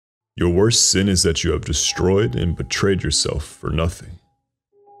Your worst sin is that you have destroyed and betrayed yourself for nothing.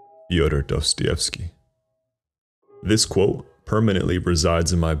 Fyodor Dostoevsky. This quote permanently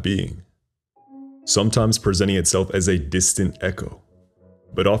resides in my being, sometimes presenting itself as a distant echo,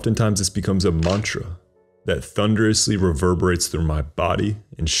 but oftentimes this becomes a mantra that thunderously reverberates through my body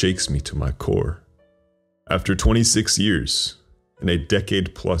and shakes me to my core. After 26 years, and a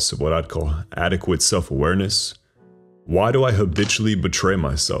decade plus of what I'd call adequate self-awareness, why do I habitually betray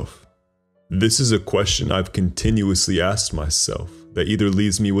myself? This is a question I've continuously asked myself that either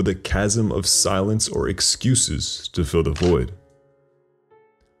leaves me with a chasm of silence or excuses to fill the void.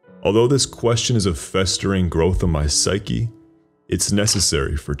 Although this question is a festering growth of my psyche, it's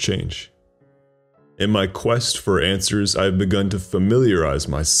necessary for change. In my quest for answers, I've begun to familiarize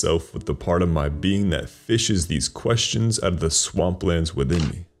myself with the part of my being that fishes these questions out of the swamplands within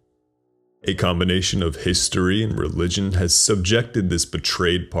me. A combination of history and religion has subjected this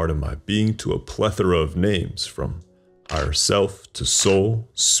betrayed part of my being to a plethora of names, from higher self to soul,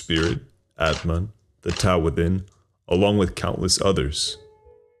 spirit, Atman, the Tao within, along with countless others.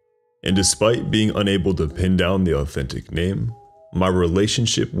 And despite being unable to pin down the authentic name, my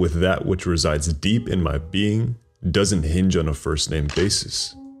relationship with that which resides deep in my being doesn't hinge on a first-name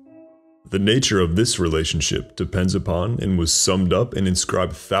basis. The nature of this relationship depends upon and was summed up and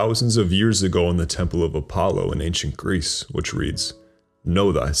inscribed thousands of years ago in the Temple of Apollo in ancient Greece, which reads,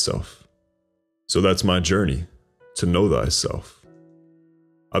 "Know thyself." So that's my journey, to know thyself.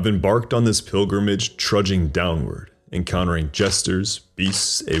 I've embarked on this pilgrimage trudging downward, encountering jesters,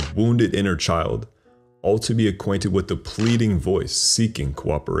 beasts, a wounded inner child, all to be acquainted with the pleading voice seeking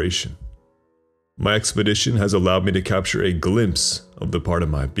cooperation. My expedition has allowed me to capture a glimpse of the part of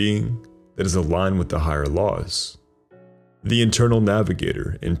my being that is aligned with the higher laws. The internal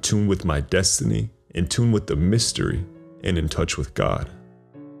navigator, in tune with my destiny, in tune with the mystery, and in touch with God.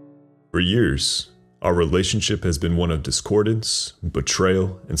 For years, our relationship has been one of discordance,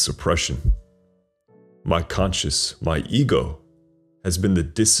 betrayal, and suppression. My conscious, my ego, has been the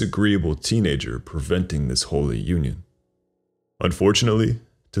disagreeable teenager preventing this holy union. Unfortunately,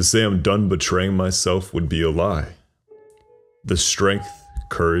 to say I'm done betraying myself would be a lie. The strength,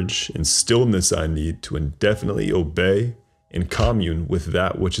 courage, and stillness I need to indefinitely obey and commune with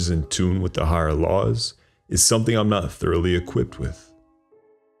that which is in tune with the higher laws is something I'm not thoroughly equipped with.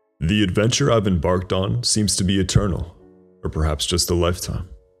 The adventure I've embarked on seems to be eternal, or perhaps just a lifetime.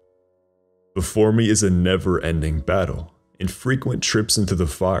 Before me is a never-ending battle, and frequent trips into the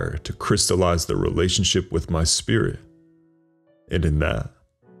fire to crystallize the relationship with my spirit. And in that,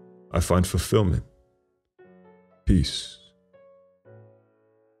 I find fulfillment. Peace.